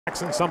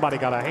Somebody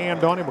got a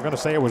hand on him. We're going to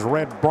say it was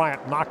Red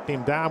Bryant. Knocked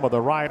him down with the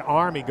right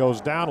arm. He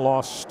goes down,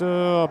 lost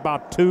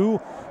about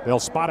 2. They'll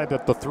spot it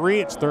at the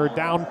 3. It's third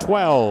down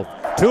 12.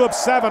 2 of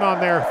 7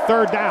 on their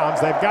third downs.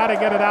 They've got to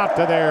get it out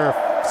to their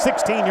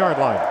 16-yard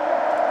line.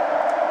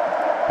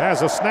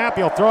 Has a snap.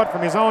 He'll throw it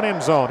from his own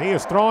end zone. He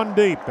is throwing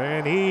deep,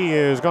 and he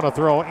is going to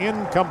throw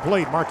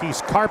incomplete.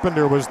 Marquise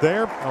Carpenter was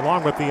there,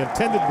 along with the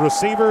intended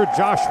receiver,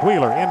 Josh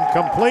Wheeler.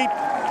 Incomplete.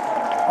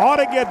 Ought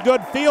to get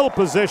good field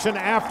position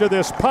after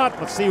this punt.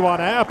 Let's see what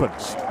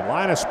happens. The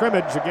line of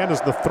scrimmage again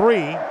is the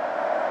 3.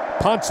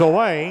 Punts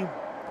away.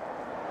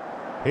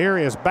 Here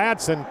is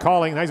Batson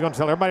calling. He's going to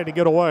tell everybody to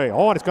get away.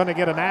 Oh, and it's going to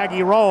get an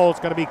Aggie roll. It's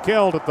going to be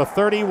killed at the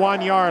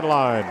 31-yard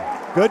line.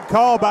 Good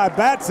call by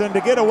Batson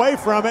to get away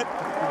from it.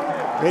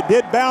 It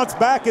did bounce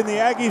back in the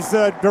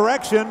Aggies'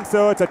 direction,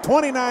 so it's a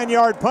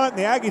 29-yard punt, and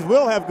the Aggies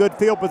will have good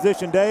field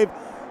position, Dave.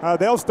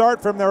 They'll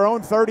start from their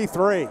own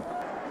 33.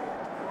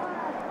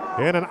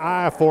 In an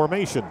I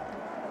formation.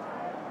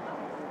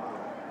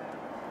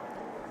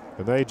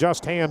 And they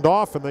just hand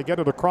off, and they get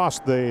it across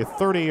the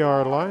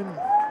 30-yard line.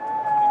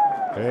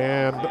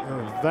 And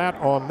that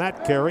on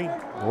that carry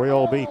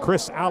will be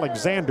Chris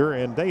Alexander.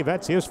 And Dave,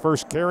 that's his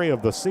first carry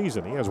of the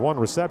season. He has 1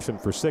 reception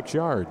for 6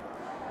 yards.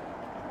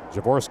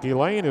 Jaworski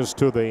Lane is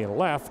to the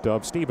left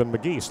of Stephen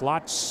McGee.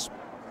 Slots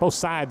both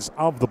sides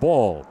of the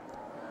ball.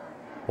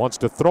 Wants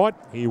to throw it.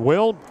 He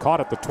will. Caught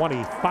at the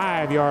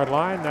 25-yard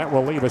line. That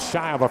will leave us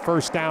shy of a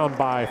first down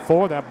by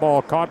 4. That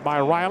ball caught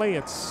by Riley.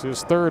 It's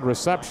his 3rd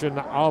reception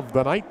of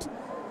the night.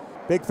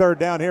 Big third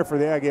down here for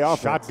the Aggie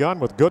offense.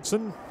 Shotgun with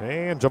Goodson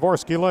and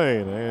Jaworski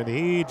Lane. And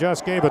he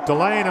just gave it to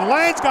Lane. And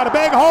Lane's got a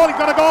big hole. He's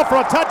going to go for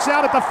a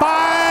touchdown at the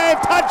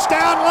 5.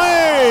 Touchdown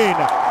Lane.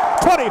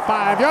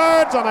 25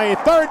 yards on a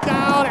 3rd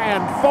down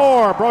and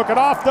 4. Broke it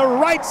off the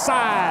right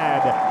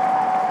side.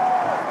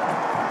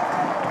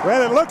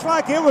 Well, it looked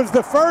like it was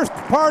the first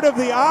part of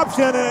the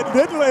option, and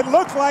it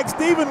looked like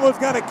Stephen was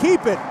going to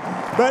keep it.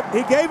 But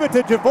he gave it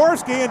to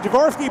Jaworski, and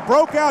Jaworski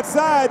broke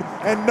outside,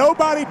 and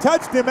nobody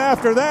touched him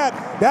after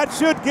that. That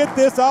should get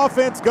this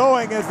offense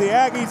going as the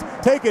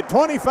Aggies take it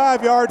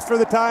 25 yards for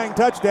the tying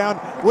touchdown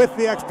with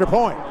the extra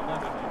point.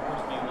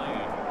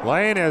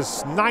 Lane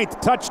is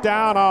 9th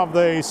touchdown of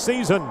the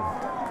season.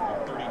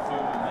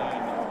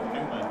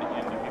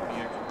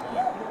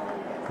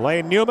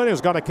 Lane Newman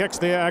is going to kick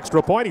the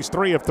extra point. He's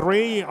 3 of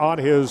 3 on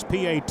his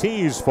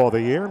PATs for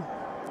the year.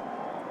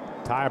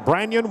 Ty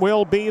Brannion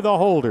will be the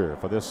holder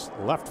for this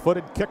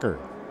left-footed kicker.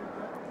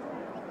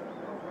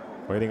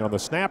 Waiting on the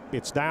snap.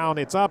 It's down,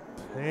 it's up,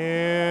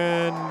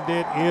 and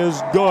it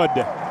is good.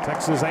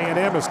 Texas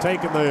A&M has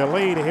taken the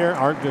lead here,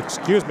 or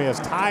excuse me, has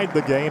tied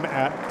the game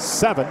at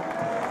 7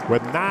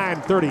 with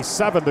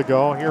 9:37 to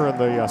go here in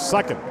the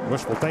second.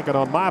 Wishful thinking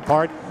on my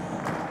part.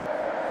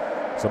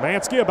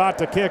 Szymanski about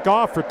to kick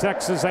off for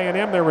Texas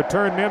A&M. Their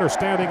return men are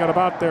standing at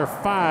about their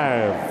 5.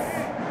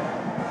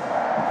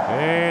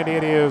 And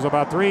it is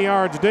about 3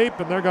 yards deep,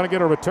 and they're going to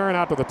get a return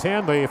out to the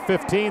 10, the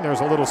 15. There's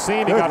a little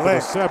seam. He got to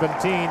the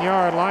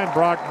 17-yard line.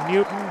 Brock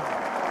Newton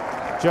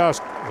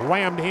just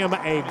whammed him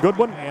a good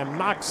one and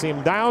knocks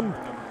him down.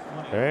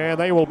 And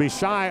they will be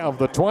shy of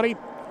the 20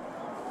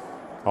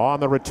 on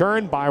the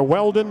return by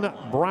Weldon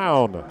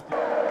Brown.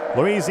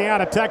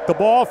 Louisiana Tech the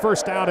ball,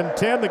 first down and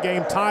 10. The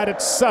game tied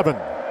at 7.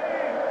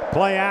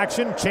 Play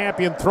action,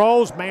 Champion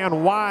throws,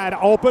 man wide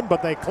open,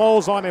 but they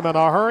close on him in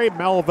a hurry.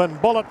 Melvin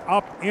Bullitt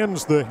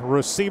up-ends the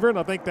receiver, and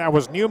I think that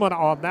was Newman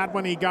on that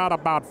one. He got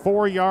about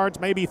 4 yards,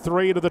 maybe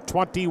 3 to the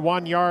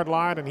 21-yard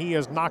line, and he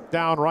is knocked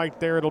down right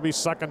there. It'll be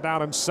 2nd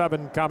down and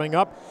 7 coming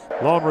up.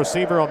 Lone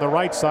receiver on the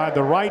right side.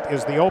 The right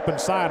is the open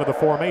side of the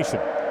formation.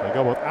 They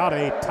go without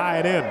a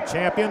tight end.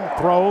 Champion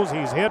throws,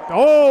 he's hit.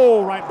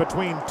 Oh, right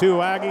between 2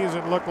 Aggies.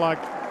 It looked like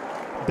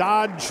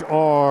Dodge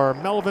or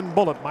Melvin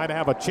Bullitt might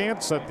have a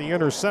chance at the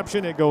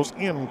interception. It goes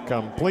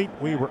incomplete.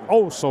 We were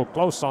oh so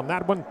close on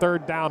that one.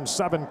 3rd down,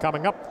 7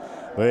 coming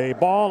up. The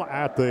ball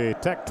at the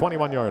Tech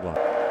 21-yard line.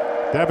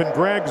 Devin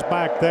Gregg's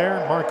back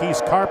there.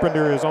 Marquise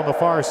Carpenter is on the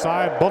far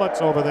side.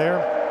 Bullitt's over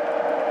there.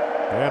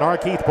 And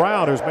Arkeith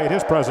Brown, who's made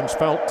his presence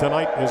felt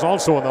tonight, is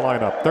also in the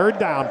lineup. 3rd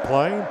down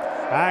play.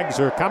 Ags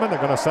are coming. They're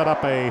going to set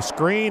up a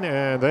screen,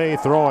 and they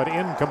throw it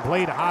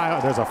incomplete. High.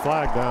 There's a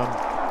flag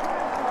down.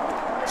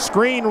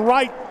 Screen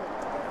right.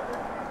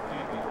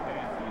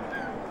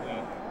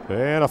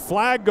 And a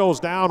flag goes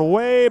down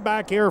way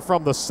back here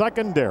from the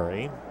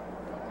secondary.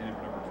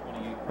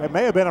 It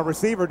may have been a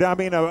receiver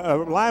down, a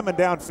lineman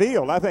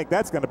downfield. I think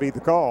that's going to be the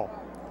call.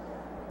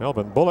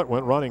 Melvin Bullitt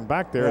went running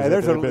back there. Yeah,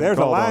 there's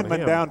a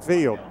lineman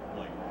downfield.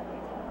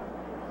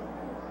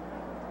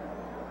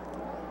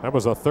 That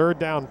was a 3rd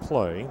down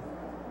play.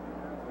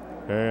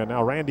 And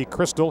now Randy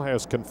Crystal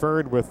has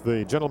conferred with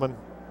the gentleman.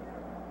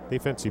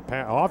 Offensive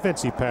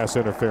pass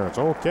interference.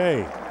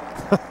 Okay.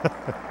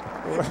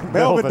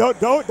 Melvin,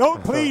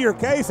 don't plead your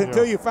case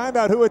until you find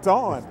out who it's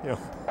on. Yeah.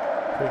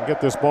 We can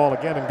get this ball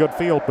again in good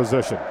field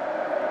position.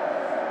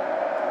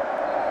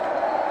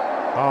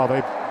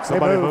 Oh,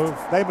 somebody moved.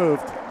 They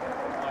moved.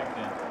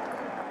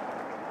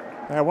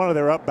 Yeah, one of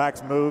their up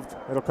backs moved.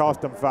 It'll cost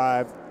them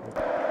 5.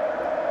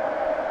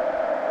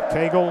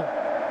 Cagle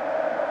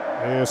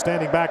is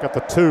standing back at the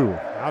 2.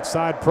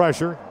 Outside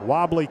pressure,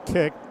 wobbly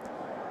kick.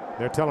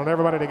 They're telling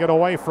everybody to get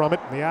away from it.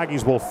 The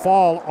Aggies will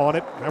fall on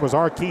it. That was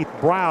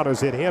Arkeith Brown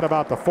as it hit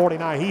about the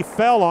 49. He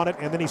fell on it,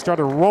 and then he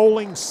started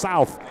rolling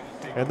south.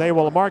 And they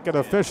will mark it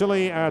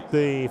officially at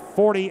the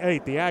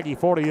 48, the Aggie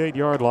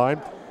 48-yard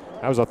line.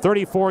 That was a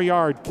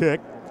 34-yard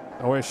kick.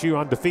 OSU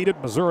undefeated,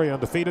 Missouri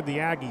undefeated, the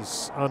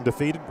Aggies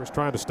undefeated. We're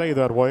trying to stay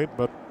that way,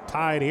 but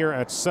tied here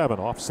at 7.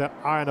 Offset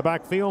eye in the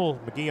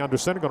backfield. McGee under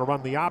center, going to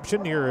run the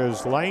option. Here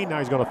is Lane. Now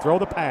he's going to throw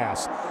the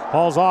pass.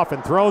 Hauls off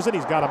and throws it.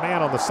 He's got a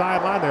man on the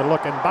sideline. They're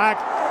looking back.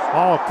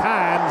 All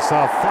kinds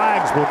of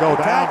flags will go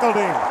down. Tackled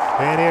him.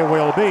 And it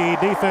will be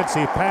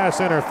defensive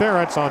pass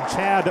interference on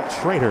Chad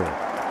Schrader.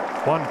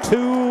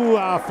 2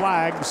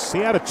 flags. He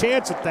had a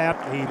chance at that.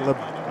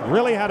 He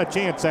really had a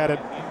chance at it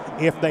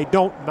if they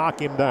don't knock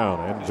him down.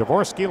 And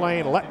Javorsky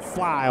Lane let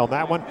fly on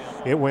that one.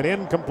 It went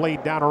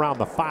incomplete down around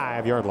the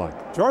 5-yard line.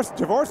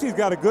 Javorsky's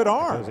got a good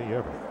arm. Does he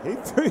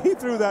ever? He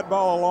threw that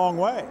ball a long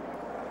way.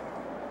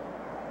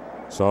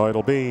 So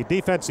it'll be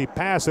defensive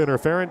pass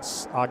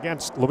interference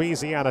against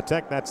Louisiana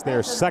Tech. That's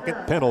their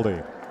second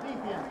penalty.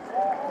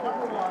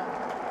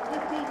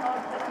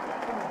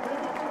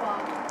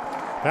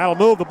 That'll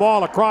move the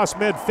ball across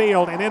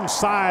midfield and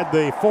inside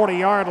the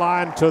 40-yard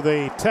line to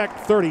the Tech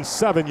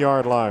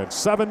 37-yard line.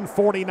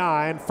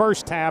 7:49,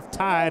 first half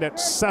tied at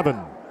 7.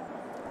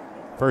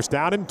 First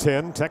down and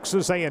 10,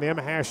 Texas A&M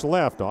hash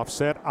left,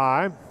 offset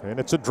I, and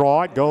it's a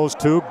draw. It goes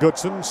to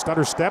Goodson,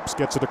 stutter steps,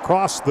 gets it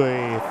across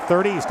the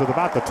 30s to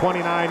about the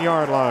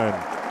 29-yard line.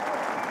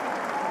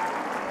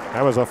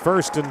 That was a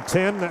 1st and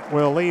 10 that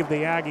will leave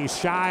the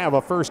Aggies shy of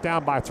a first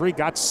down by 3.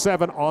 Got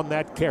 7 on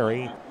that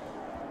carry.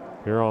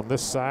 Here on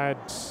this side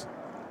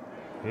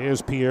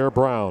is Pierre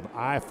Brown.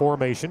 I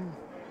formation.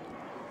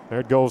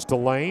 There it goes to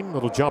Lane.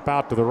 Little jump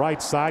out to the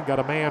right side. Got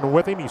a man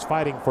with him. He's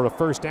fighting for a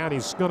first down.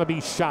 He's going to be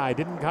shy.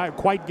 Didn't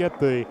quite get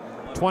the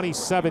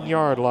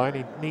 27-yard line.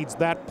 He needs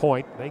that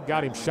point. They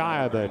got him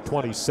shy of the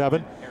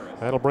 27.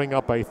 That'll bring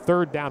up a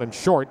 3rd down and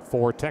short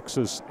for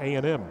Texas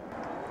A&M.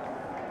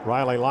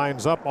 Riley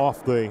lines up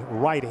off the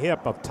right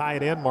hip of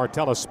tight end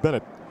Martellus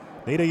Bennett.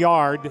 Need a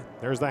yard.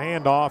 There's the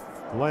handoff.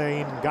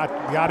 Lane got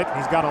it.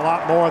 He's got a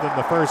lot more than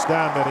the first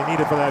down that he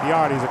needed for that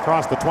yard. He's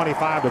across the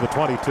 25 to the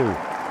 22.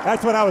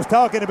 That's what I was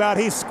talking about.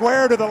 He's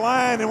square to the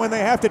line, and when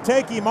they have to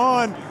take him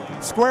on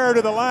square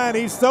to the line,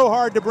 he's so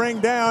hard to bring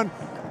down.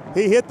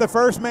 He hit the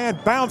first man,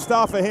 bounced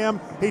off of him.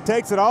 He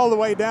takes it all the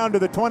way down to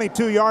the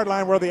 22-yard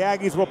line where the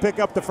Aggies will pick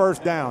up the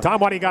first down. Tom,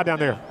 what do you got down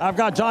there? I've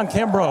got John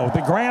Kimbrough,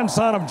 the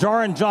grandson of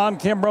Jar and John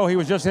Kimbrough. He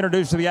was just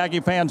introduced to the Aggie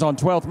fans on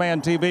 12th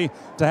Man TV.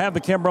 To have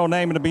the Kimbrough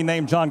name and to be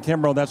named John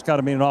Kimbrough, that's got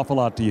to mean an awful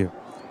lot to you.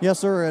 Yes,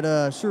 sir.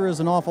 It sure is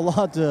an awful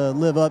lot to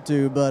live up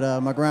to,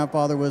 but my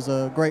grandfather was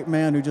a great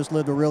man who just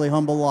lived a really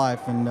humble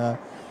life, and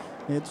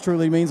it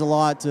truly means a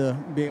lot to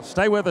be.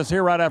 Stay with us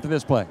here right after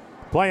this play.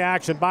 Play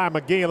action by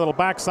McGee, a little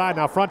backside.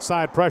 Now front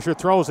side pressure,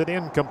 throws it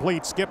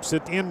incomplete, skips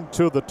it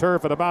into the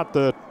turf at about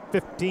the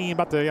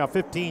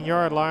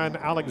 15-yard line.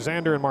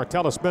 Alexander and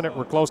Martellus Bennett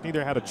were close.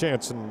 Neither had a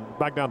chance, and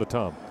back down to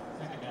Tom.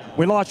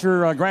 We lost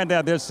your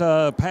granddad this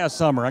past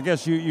summer. I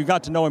guess you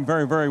got to know him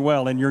very, very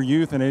well in your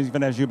youth and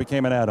even as you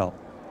became an adult.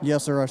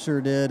 Yes, sir, I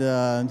sure did.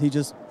 He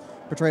just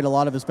portrayed a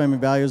lot of his family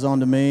values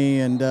onto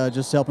me and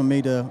just helping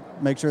me to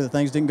make sure that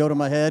things didn't go to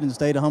my head and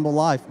stayed a humble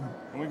life.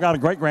 We've got a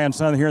great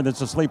grandson here that's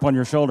asleep on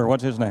your shoulder.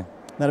 What's his name?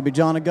 That'll be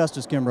John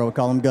Augustus Kimbrough. We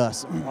call him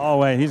Gus. Oh,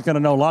 wait, he's going to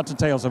know lots of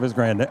tales of his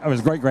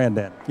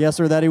great-granddad. Yes,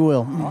 sir, that he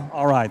will.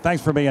 All right,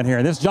 thanks for being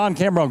here. This is John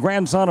Kimbrough,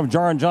 grandson of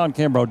Jar and John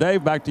Kimbrough.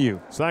 Dave, back to you.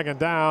 2nd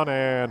down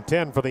and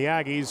 10 for the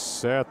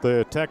Aggies at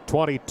the Tech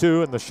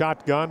 22 in the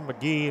shotgun.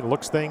 McGee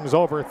looks things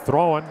over,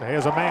 throwing.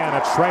 Here's a man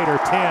at Schrader,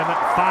 10,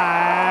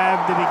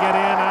 5. Did he get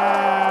in?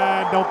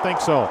 I don't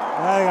think so.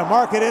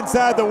 Mark it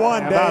inside the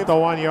 1, Dave. About the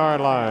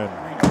 1-yard line.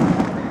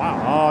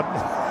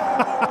 Wow.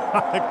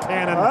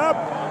 Cannon.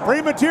 Up,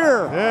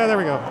 premature. Yeah, there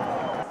we go.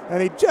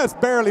 And he just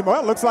barely, well,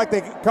 it looks like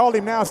they called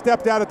him now,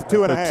 stepped out at the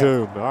 2.5. The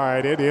 2. All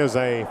right, it is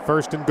a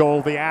 1st and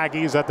goal. The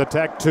Aggies at the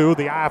Tech 2.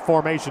 The I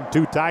formation,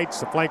 2 tights.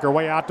 The flanker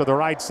way out to the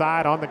right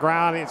side on the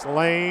ground. It's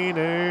Lane,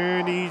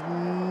 and he's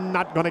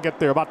not going to get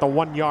there. About the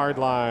 1-yard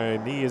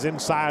line. He is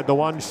inside the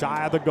 1,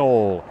 shy of the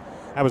goal.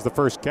 That was the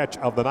first catch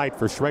of the night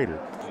for Schrader.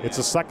 It's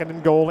a 2nd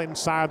and goal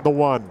inside the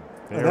 1.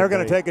 And they're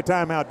going to take a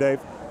timeout,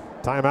 Dave.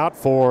 Timeout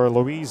for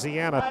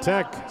Louisiana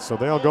Tech, so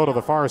they'll go to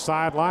the far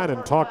sideline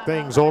and talk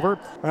things over.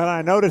 And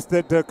I noticed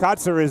that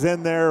Kotzer is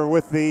in there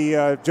with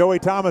the Joey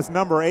Thomas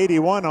number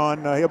 81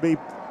 on. He'll be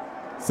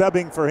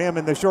subbing for him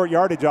in the short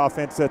yardage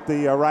offense at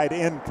the right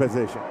end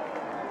position.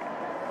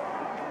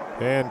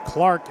 And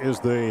Clark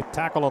is the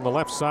tackle on the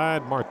left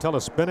side.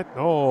 Martellus Bennett.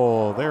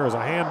 Oh, there is a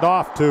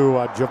handoff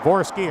to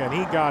Javorsky, and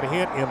he got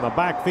hit in the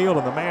backfield,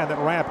 and the man that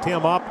wrapped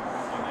him up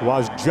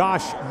was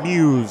Josh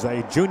Muse,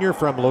 a junior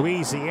from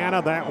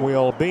Louisiana. That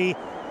will be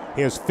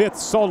his 5th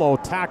solo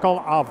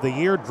tackle of the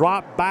year.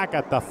 Dropped back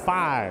at the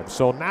 5.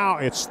 So now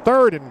it's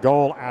 3rd and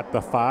goal at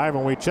the 5.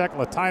 And we check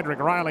Latydrick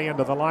Riley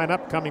into the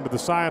lineup. Coming to the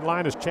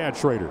sideline is Chad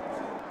Schrader.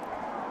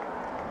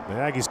 The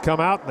Aggies come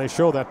out and they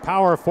show that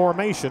power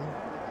formation.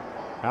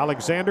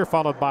 Alexander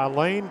followed by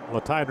Lane.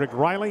 Latydrick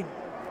Riley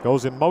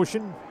goes in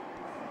motion.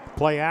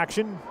 Play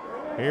action.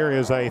 Here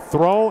is a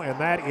throw, and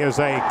that is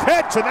a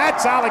catch, and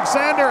that's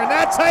Alexander, and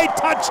that's a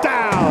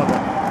touchdown.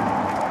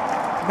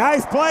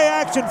 Nice play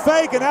action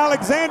fake, and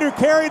Alexander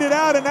carried it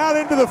out and out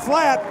into the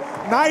flat.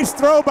 Nice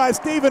throw by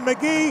Stephen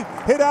McGee.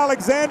 Hit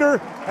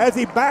Alexander as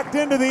he backed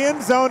into the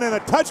end zone, and a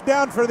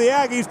touchdown for the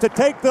Aggies to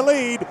take the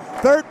lead.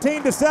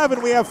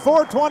 13-7. We have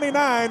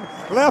 4:29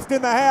 left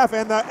in the half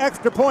and the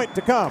extra point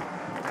to come.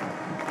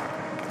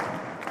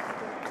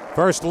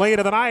 First lead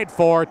of the night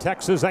for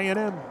Texas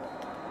A&M.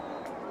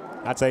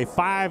 That's a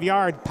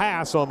 5-yard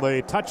pass on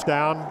the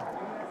touchdown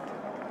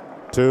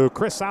to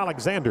Chris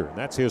Alexander.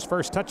 That's his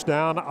first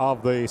touchdown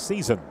of the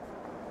season.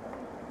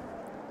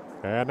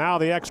 And now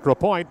the extra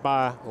point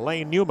by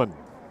Lane Newman.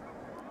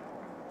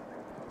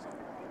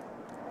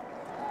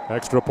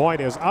 Extra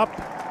point is up,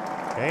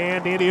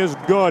 and it is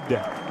good.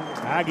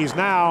 Aggies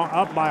now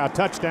up by a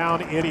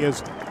touchdown. It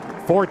is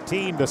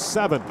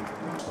 14-7.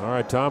 All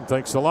right, Tom,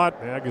 thanks a lot.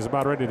 Aggies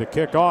about ready to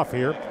kick off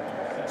here.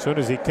 As soon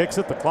as he kicks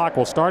it, the clock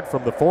will start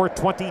from the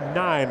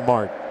 4:29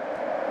 mark.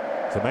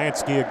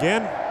 Zemansky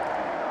again.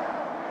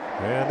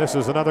 And this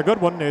is another good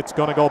one. It's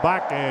going to go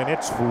back, and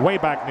it's way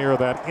back near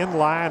that in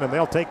line, and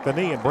they'll take the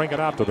knee and bring it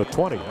out to the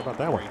 20. How about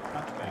that one?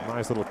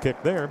 Nice little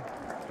kick there.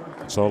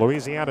 So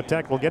Louisiana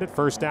Tech will get it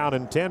first down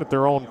and 10 at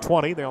their own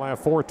 20. They'll have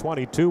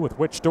 4:22 with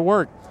which to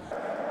work.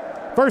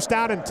 First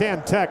down and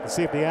 10 Tech. Let's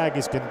see if the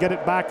Aggies can get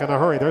it back in a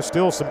hurry. There's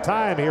still some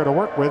time here to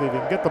work with. If you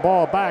can get the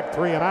ball back,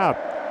 3 and out.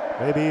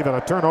 Maybe even a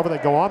turnover. They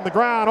go on the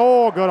ground.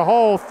 Oh, good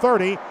hole,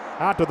 30.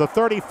 Out to the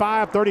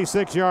 35,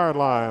 36-yard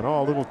line.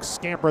 Oh, a little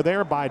scamper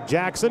there by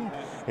Jackson,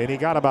 and he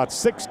got about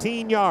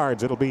 16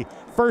 yards. It'll be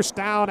first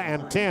down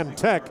and 10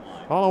 Tech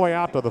all the way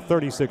out to the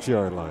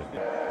 36-yard line.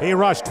 He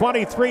rushed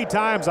 23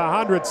 times,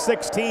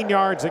 116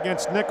 yards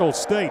against Nicholls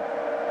State.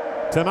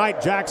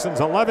 Tonight, Jackson's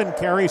 11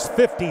 carries,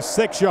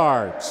 56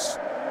 yards.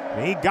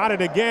 He got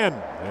it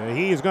again.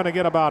 He's going to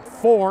get about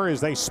 4 as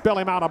they spill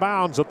him out of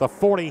bounds at the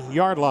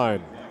 40-yard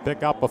line.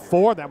 Pick up a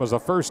 4. That was a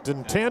first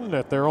and 10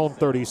 at their own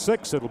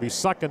 36. It'll be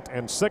second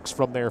and 6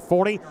 from their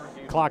 40.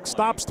 Clock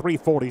stops,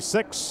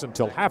 3:46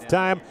 until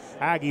halftime.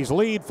 Aggies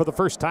lead for the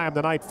first time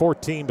tonight,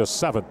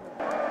 14-7.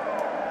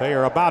 They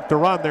are about to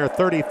run their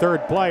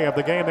 33rd play of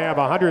the game. They have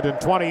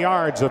 120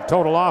 yards of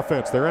total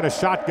offense. They're in a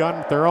shotgun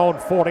at their own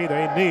 40.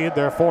 They need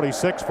their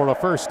 46 for a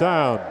first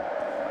down.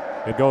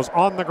 It goes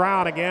on the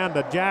ground again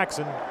to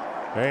Jackson.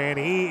 And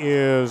he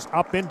is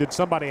upended.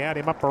 Somebody had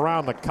him up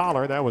around the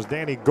collar. That was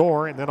Danny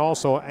Gore, and then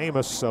also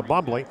Amos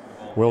Bumbley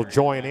will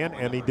join in,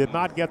 and he did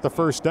not get the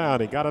first down.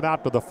 He got it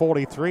out to the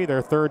 43.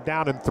 Their third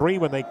down and 3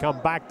 when they come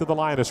back to the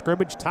line of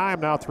scrimmage.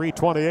 Time now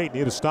 3:28.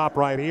 Need to stop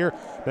right here.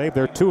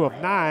 They're 2 of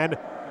 9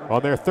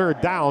 on their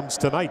third downs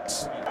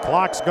tonight.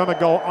 Clock's going to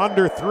go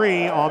under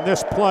 3 on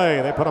this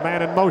play. They put a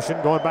man in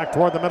motion going back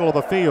toward the middle of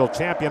the field.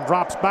 Champion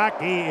drops back.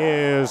 He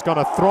is going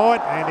to throw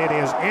it, and it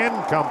is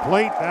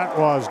incomplete. That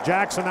was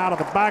Jackson out of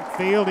the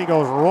backfield. He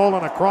goes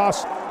rolling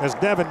across as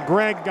Devin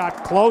Gregg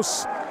got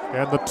close,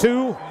 and the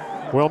 2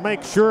 will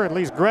make sure, at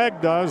least Gregg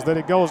does, that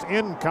it goes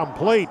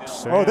incomplete.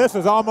 Oh, this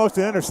is almost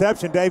an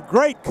interception, Dave.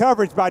 Great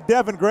coverage by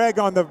Devin Gregg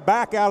on the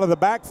back out of the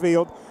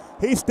backfield.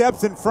 He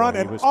steps in front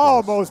and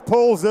almost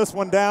pulls this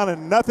one down,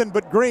 and nothing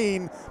but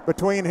green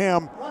between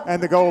him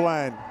and the goal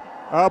line.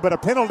 But a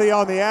penalty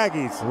on the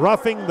Aggies.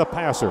 Roughing the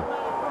passer.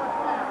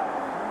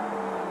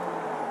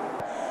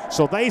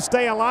 So they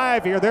stay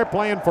alive here. They're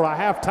playing for a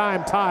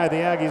halftime tie. The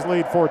Aggies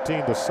lead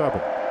 14-7.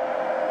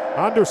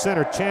 Under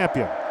center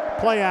Champion.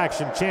 Play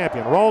action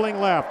Champion. Rolling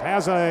left.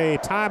 Has a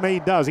time. He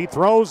does. He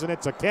throws, and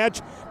it's a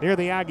catch near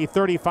the Aggie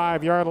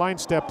 35-yard line.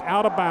 Stepped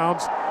out of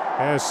bounds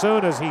as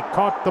soon as he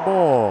caught the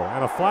ball,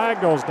 and a flag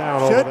goes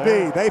down over there. Should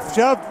be. They've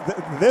shoved.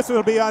 This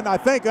will be, I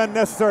think,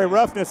 unnecessary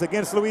roughness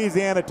against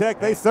Louisiana Tech.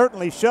 They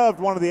certainly shoved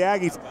one of the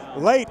Aggies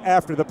late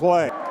after the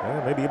play.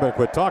 Well, maybe you better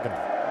quit talking.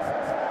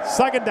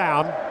 Second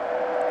down.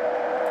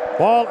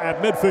 Ball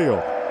at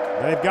midfield.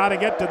 They've got to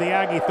get to the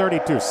Aggie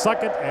 32.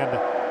 Second and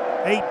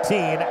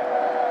 18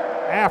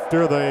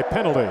 after the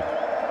penalty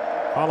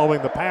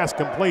following the pass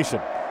completion.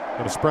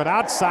 Going to spread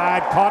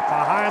outside, caught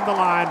behind the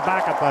line,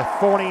 back at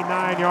the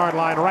 49-yard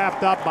line,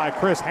 wrapped up by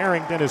Chris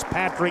Harrington is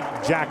Patrick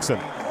Jackson.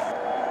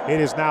 It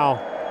is now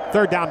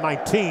third down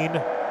 19.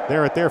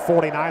 They're at their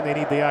 49. They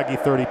need the Aggie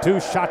 32.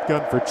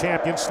 Shotgun for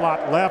Champion.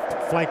 Slot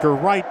left, flanker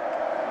right.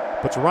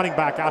 Puts a running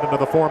back out into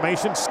the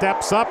formation,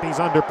 steps up, he's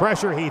under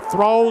pressure, he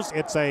throws,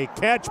 it's a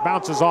catch,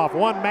 bounces off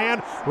one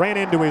man, ran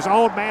into his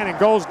own man and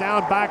goes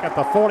down back at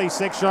the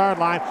 46-yard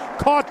line.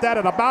 Caught that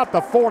at about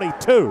the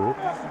 42,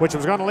 which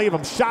was going to leave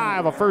him shy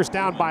of a first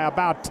down by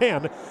about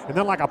 10. And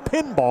then like a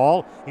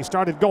pinball, he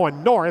started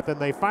going north,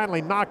 and they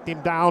finally knocked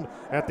him down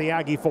at the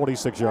Aggie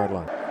 46-yard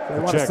line. They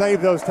want to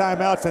save those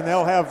timeouts, and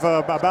they'll have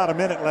about a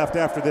minute left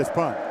after this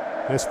punt.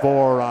 This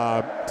for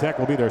Tech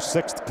will be their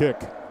 6th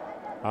kick.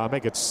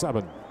 Make it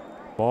 7.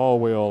 Ball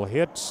will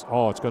hit.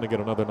 Oh, it's going to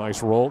get another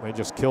nice roll. They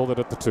just killed it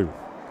at the 2.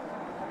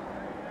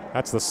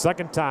 That's the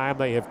second time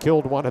they have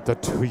killed one at the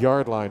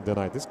 2-yard line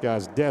tonight. This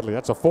guy's deadly.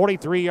 That's a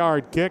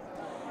 43-yard kick.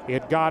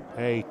 It got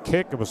a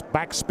kick. It was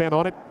backspin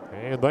on it,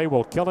 and they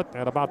will kill it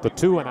at about the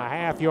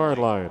 2.5-yard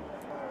line.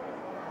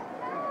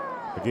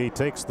 McGee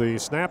takes the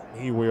snap.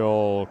 He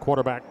will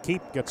quarterback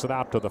keep, gets it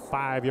out to the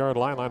 5-yard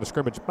line of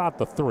scrimmage, about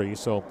the 3.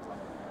 So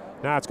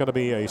now it's going to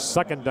be a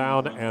 2nd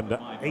down and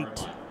 8.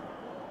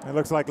 It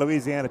looks like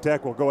Louisiana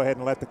Tech will go ahead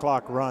and let the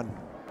clock run.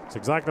 That's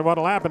exactly what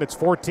will happen. It's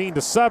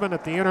 14-7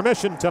 at the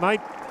intermission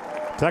tonight.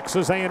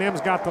 Texas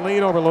A&M's got the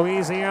lead over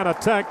Louisiana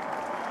Tech.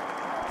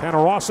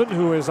 Tanner Rawson,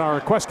 who is our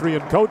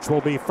equestrian coach,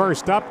 will be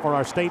first up for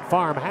our State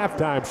Farm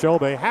halftime show.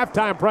 The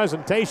halftime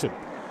presentation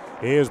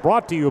is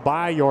brought to you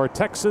by your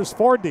Texas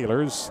Ford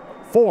dealers.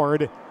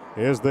 Ford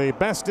is the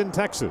best in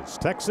Texas.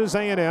 Texas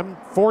A&M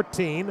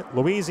 14,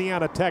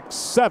 Louisiana Tech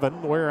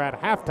 7. We're at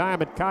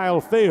halftime at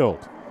Kyle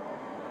Field.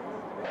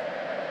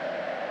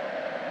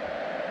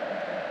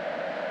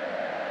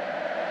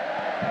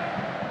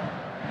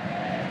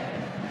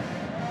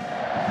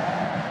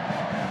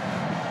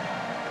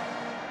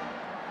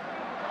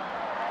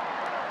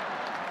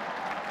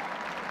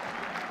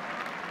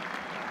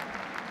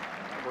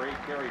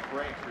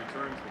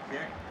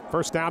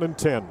 First down and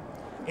 10.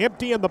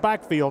 Empty in the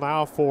backfield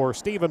now for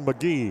Stephen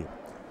McGee.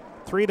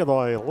 3 to the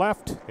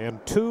left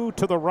and 2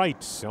 to the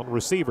right on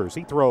receivers.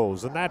 He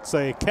throws, and that's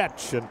a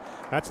catch, and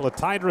that's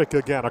Latydrick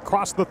again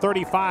across the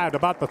 35 to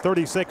about the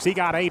 36. He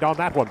got 8 on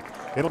that one.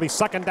 It'll be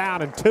 2nd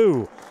down and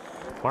 2.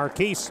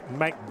 Marquise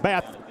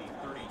Macbeth,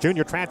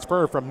 junior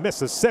transfer from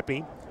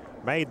Mississippi,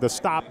 made the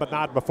stop, but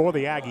not before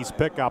the Aggies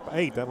pick up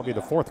 8. That'll be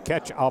the 4th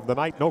catch of the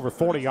night and over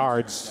 40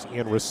 yards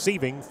in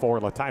receiving for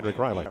Latydrick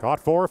Riley.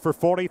 Caught 4 for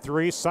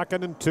 43,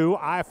 2nd and 2,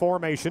 I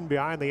formation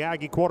behind the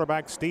Aggie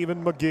quarterback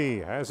Stephen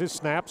McGee. Has his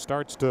snap,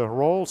 starts to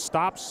roll,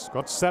 stops,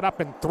 going to set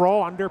up and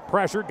throw under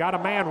pressure, got a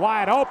man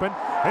wide open,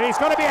 and he's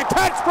going to be a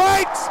catch,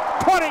 breaks,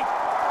 20,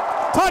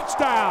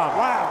 touchdown.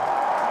 Wow.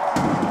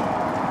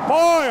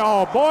 Boy,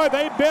 oh boy,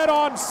 they bid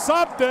on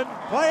something.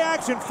 Play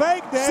action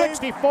fake, Dave.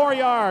 64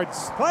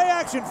 yards. Play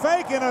action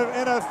fake in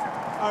a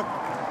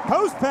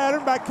post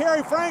pattern by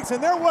Kerry Franks,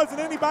 and there wasn't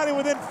anybody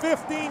within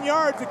 15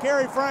 yards of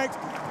Kerry Franks.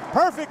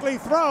 Perfectly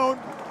thrown,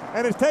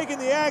 and it's taken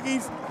the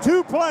Aggies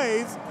 2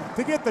 plays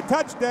to get the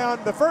touchdown,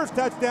 the first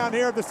touchdown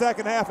here of the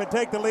second half, and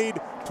take the lead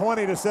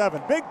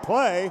 20-7. Big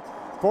play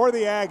for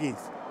the Aggies.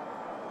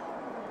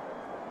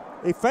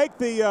 He faked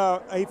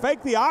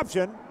the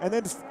option and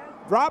then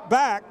dropped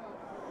back.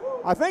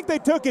 I think they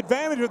took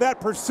advantage of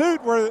that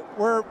pursuit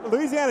where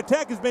Louisiana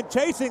Tech has been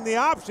chasing the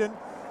option,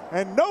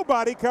 and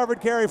nobody covered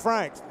Kerry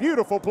Franks.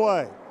 Beautiful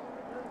play.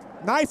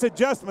 Nice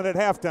adjustment at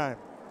halftime.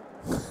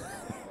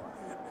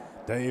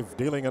 Dave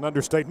dealing an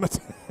understatement.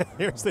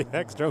 Here's the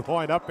extra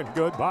point up and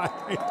good by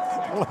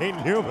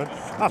Lane Newman.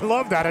 I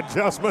love that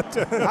adjustment.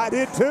 I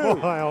did too.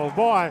 Boy, oh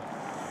boy.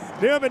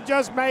 Newman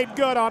just made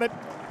good on it.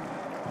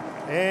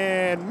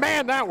 And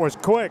man, that was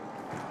quick.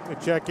 Let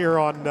me check here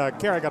on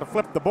Kerry. Got to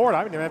flip the board.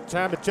 I didn't even have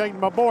time to change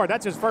my board.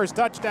 That's his first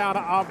touchdown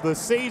of the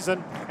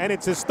season, and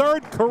it's his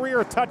 3rd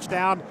career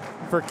touchdown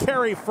for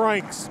Kerry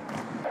Franks.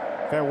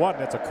 If it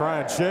wasn't, it's a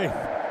crying shame.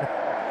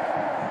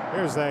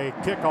 Here's a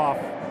kickoff,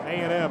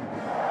 A&M,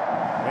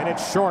 and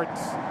it's short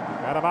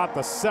at about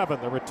the 7.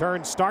 The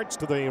return starts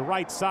to the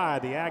right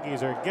side. The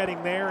Aggies are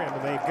getting there, and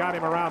they've got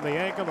him around the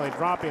ankle. They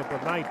drop him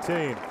at the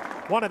 19.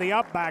 One of the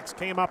upbacks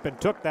came up and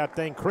took that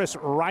thing, Chris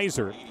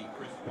Reiser.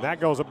 And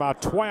that goes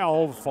about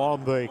 12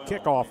 on the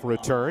kickoff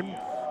return.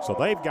 So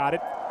they've got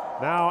it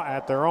now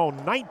at their own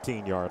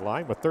 19-yard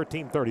line with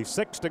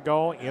 13:36 to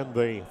go in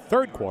the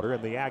 3rd quarter.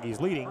 And the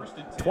Aggies leading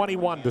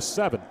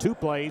 21-7. 2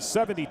 plays,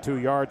 72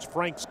 yards.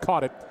 Franks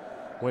caught it.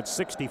 Went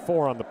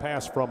 64 on the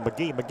pass from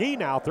McGee. McGee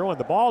now throwing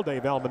the ball,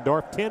 Dave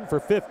Elmendorf, 10 for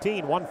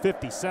 15,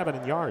 157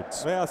 in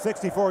yards. Well,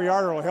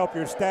 64-yarder will help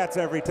your stats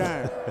every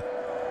time.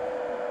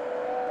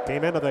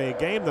 Came into the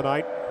game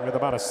tonight with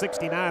about a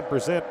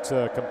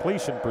 69%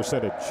 completion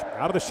percentage.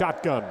 Out of the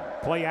shotgun.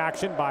 Play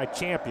action by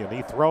Champion.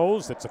 He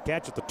throws. It's a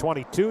catch at the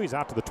 22. He's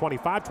out to the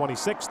 25,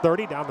 26,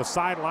 30. Down the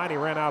sideline. He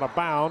ran out of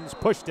bounds.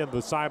 Pushed into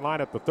the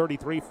sideline at the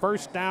 33.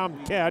 First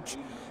down catch.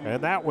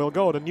 And that will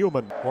go to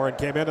Newman. Warren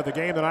came into the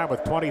game tonight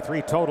with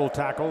 23 total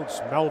tackles.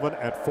 Melvin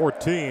at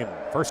 14.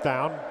 First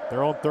down.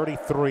 Their own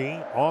 33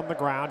 on the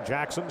ground.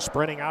 Jackson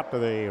sprinting out to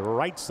the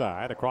right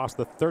side. Across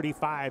the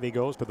 35 he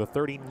goes to the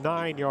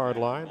 39-yard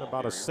line.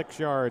 About a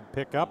 6-yard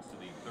pickup.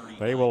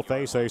 They will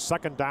face a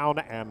 2nd down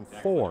and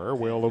 4.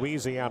 Will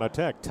Louisiana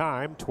Tech.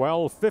 Time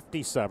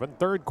 12:57.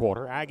 3rd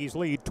quarter. Aggies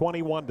lead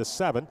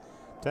 21-7.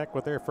 Tech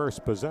with their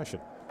first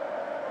possession.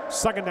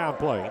 2nd down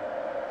play.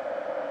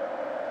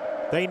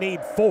 They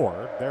need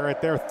 4. They're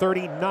at their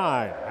 39.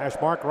 Hash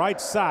mark right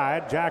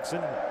side.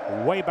 Jackson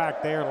way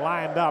back there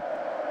lined up.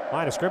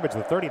 Line of scrimmage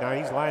the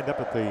 39. He's lined up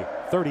at the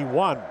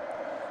 31.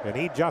 And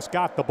he just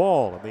got the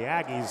ball. And the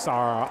Aggies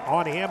are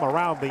on him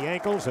around the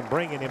ankles, and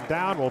bringing him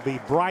down will be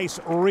Bryce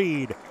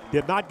Reed.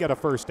 Did not get a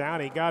first down.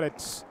 He got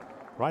it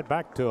right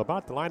back to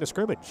about the line of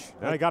scrimmage.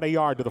 Now he got a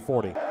yard to the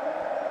 40.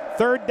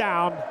 3rd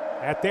down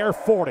at their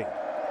 40.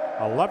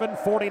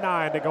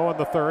 11:49 to go in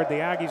the third. The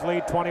Aggies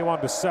lead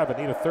 21-7.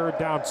 Need a third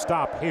down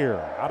stop here.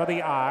 Out of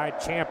the eye,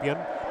 Champion.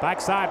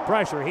 Backside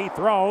pressure. He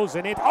throws,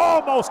 and it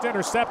almost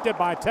intercepted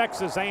by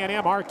Texas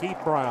A&M.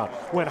 Markeith Brown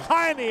went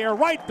high in the air,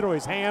 right through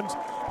his hands.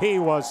 He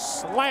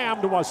was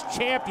slammed, was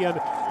Champion,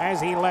 as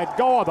he let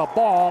go of the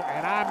ball,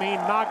 and I mean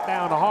knocked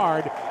down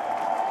hard.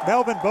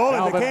 Melvin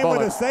Bullitt came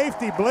with a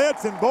safety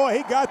blitz, and boy,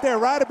 he got there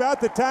right about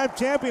the time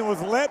Champion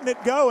was letting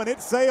it go, and it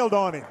sailed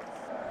on him.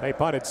 They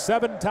punted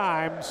 7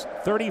 times,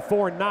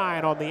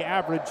 34-9 on the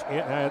average.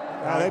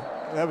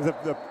 That was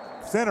the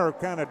center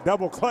kind of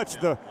double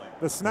clutched the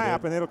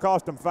snap, and it'll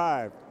cost them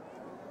 5.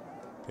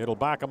 It'll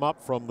back them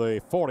up from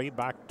the 40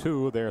 back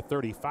to their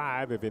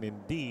 35, if it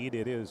indeed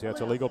it is.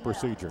 It's a legal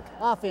procedure.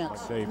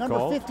 Offense, like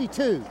number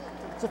 52.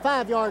 It's a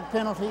 5-yard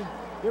penalty.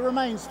 It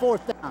remains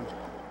 4th down.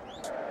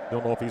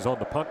 Don't know if he's on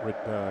the punt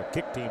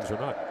kick teams or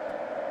not.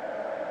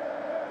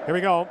 Here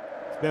we go.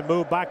 Been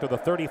moved back to the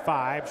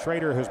 35.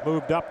 Schrader has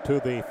moved up to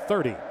the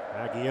 30.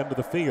 Aggie into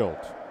the field.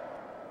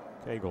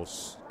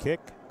 Cagle's kick,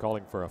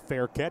 calling for a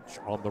fair catch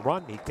on the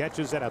run. He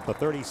catches it at the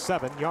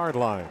 37-yard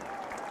line.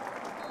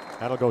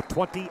 That'll go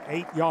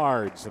 28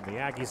 yards, and the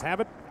Aggies have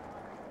it.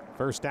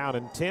 First down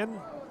and 10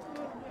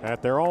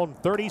 at their own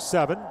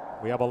 37.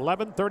 We have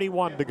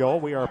 11:31 to go.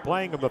 We are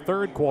playing in the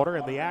third quarter,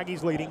 and the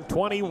Aggies leading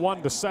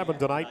 21-7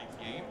 tonight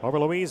over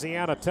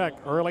Louisiana Tech,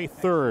 early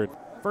third.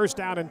 First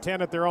down and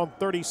 10 at their own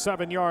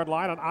 37-yard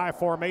line. An I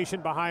formation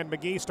behind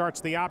McGee.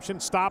 Starts the option,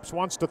 stops,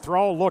 wants to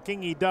throw,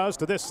 looking. He does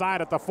to this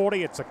side at the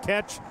 40. It's a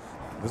catch.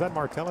 Was that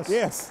Martellus?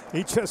 Yes.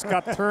 He just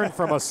got turned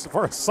for a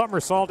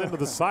somersault into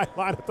the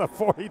sideline at the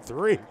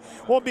 43.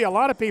 Won't be a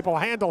lot of people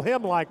handle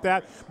him like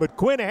that, but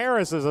Quinn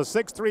Harris is a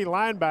 6'3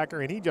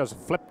 linebacker, and he just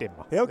flipped him.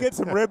 He'll get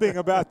some ribbing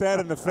about that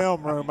in the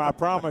film room, I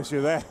promise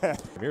you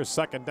that. Here's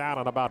second down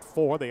on about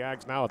 4. The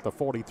Ags now at the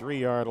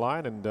 43-yard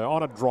line, and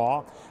on a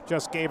draw,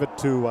 just gave it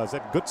to, is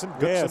that Goodson?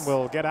 Yes. Goodson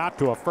will get out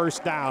to a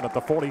first down at the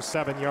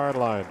 47-yard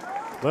line.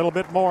 A little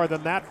bit more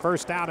than that.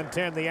 First down and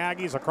 10. The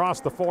Aggies across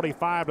the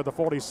 45 to the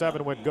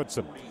 47 with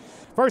Goodson.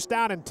 First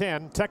down and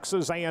 10,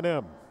 Texas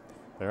A&M.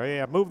 There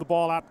you move the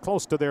ball out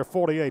close to their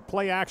 48.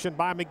 Play action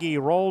by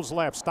McGee. Rolls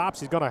left,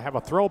 stops. He's going to have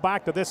a throw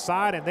back to this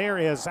side, and there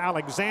is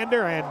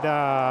Alexander, and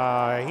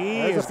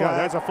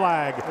there's a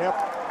flag.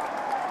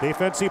 Yep.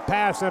 Defensive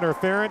pass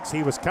interference.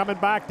 He was coming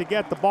back to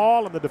get the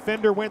ball, and the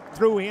defender went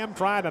through him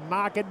trying to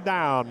knock it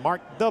down.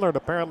 Mark Dillard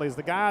apparently is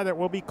the guy that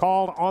will be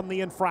called on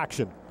the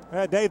infraction.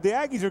 Dave, the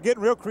Aggies are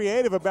getting real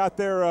creative about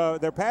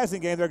their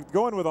passing game. They're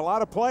going with a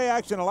lot of play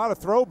action, a lot of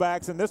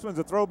throwbacks, and this one's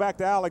a throwback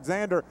to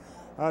Alexander.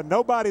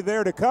 Nobody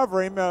there to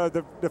cover him.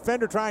 The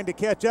defender trying to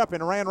catch up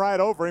and ran right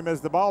over him as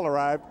the ball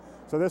arrived.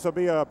 So this will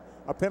be a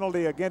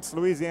penalty against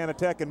Louisiana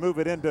Tech and move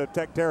it into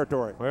Tech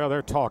territory. Well,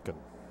 they're talking.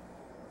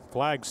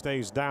 Flag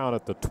stays down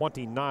at the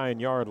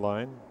 29-yard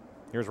line.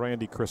 Here's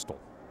Randy Crystal.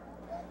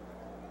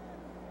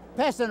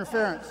 Pass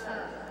interference.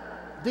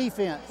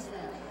 Defense.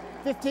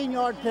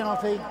 15-yard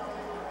penalty.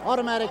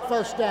 Automatic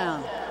first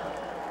down.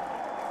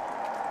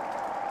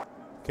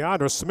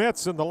 Keandra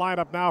Smith's in the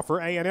lineup now for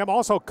A&M.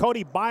 Also,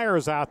 Cody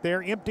Byers out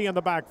there, empty in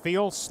the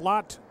backfield.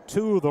 Slot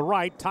to the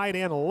right, tight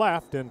end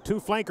left, and 2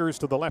 flankers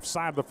to the left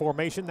side of the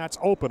formation. That's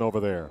open over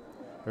there.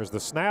 There's the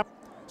snap.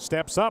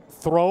 Steps up,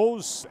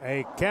 throws,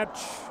 a catch.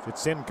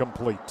 It's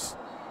incomplete.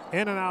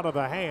 In and out of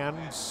the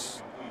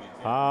hands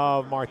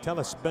of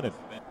Martellus Bennett.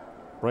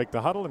 Break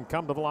the huddle and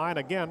come to the line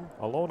again.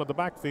 Alone in the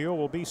backfield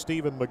will be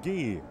Stephen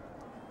McGee.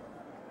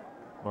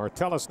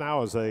 Martellus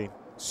now is a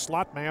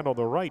slot man on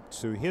the right.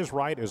 To his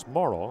right is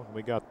Morrow.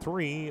 We got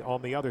 3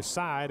 on the other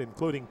side,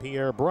 including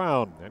Pierre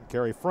Brown and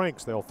Kerry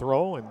Franks. They'll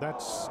throw, and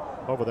that's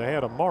over the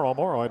head of Morrow.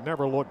 Morrow had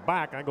never looked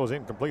back. That goes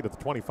incomplete at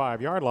the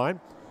 25-yard line.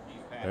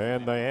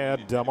 And they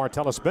had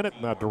Martellus Bennett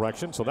in that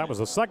direction, so that was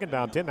a second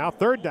down 10. Now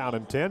third down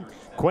and 10.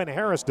 Quinn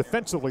Harris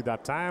defensively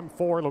that time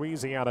for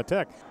Louisiana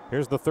Tech.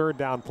 Here's the third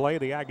down play.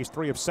 The Aggies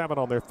 3 of 7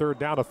 on their third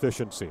down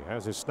efficiency.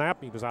 Has his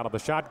snap. He was out of the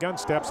shotgun,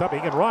 steps up. He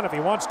can run if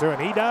he wants to,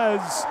 and he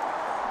does.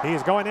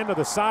 He's going into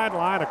the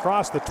sideline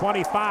across the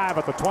 25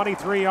 at the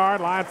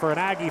 23-yard line for an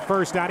Aggie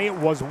first down. It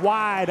was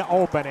wide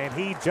open, and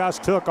he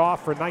just took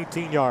off for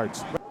 19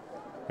 yards.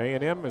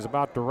 A&M is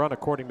about to run,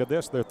 according to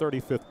this, their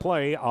 35th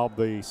play of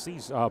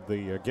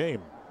the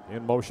game.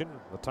 In motion,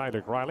 the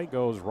Tyler Riley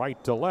goes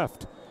right to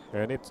left,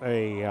 and it's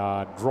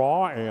a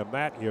draw, and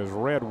that is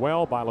read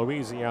well by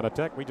Louisiana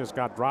Tech. We just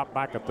got dropped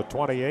back at the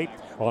 28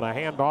 on a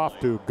handoff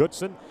to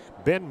Goodson.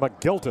 Ben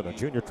McGilton, a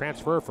junior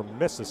transfer from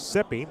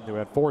Mississippi, who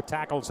had 4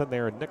 tackles in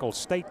their Nicholls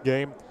State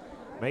game,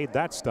 made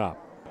that stop.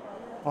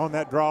 On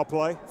that draw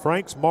play.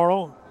 Franks,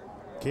 Morrow,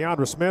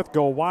 Keandra Smith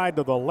go wide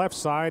to the left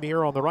side.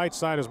 Here on the right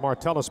side is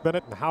Martellus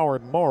Bennett and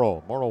Howard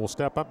Morrow. Morrow will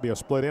step up, be a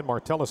split in.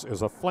 Martellus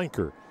is a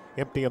flanker.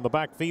 Empty in the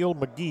backfield,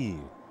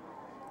 McGee.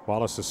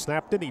 Wallace has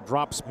snapped it. He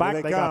drops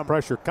back. They got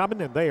pressure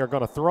coming, and they are going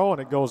to throw,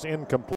 and it goes incomplete.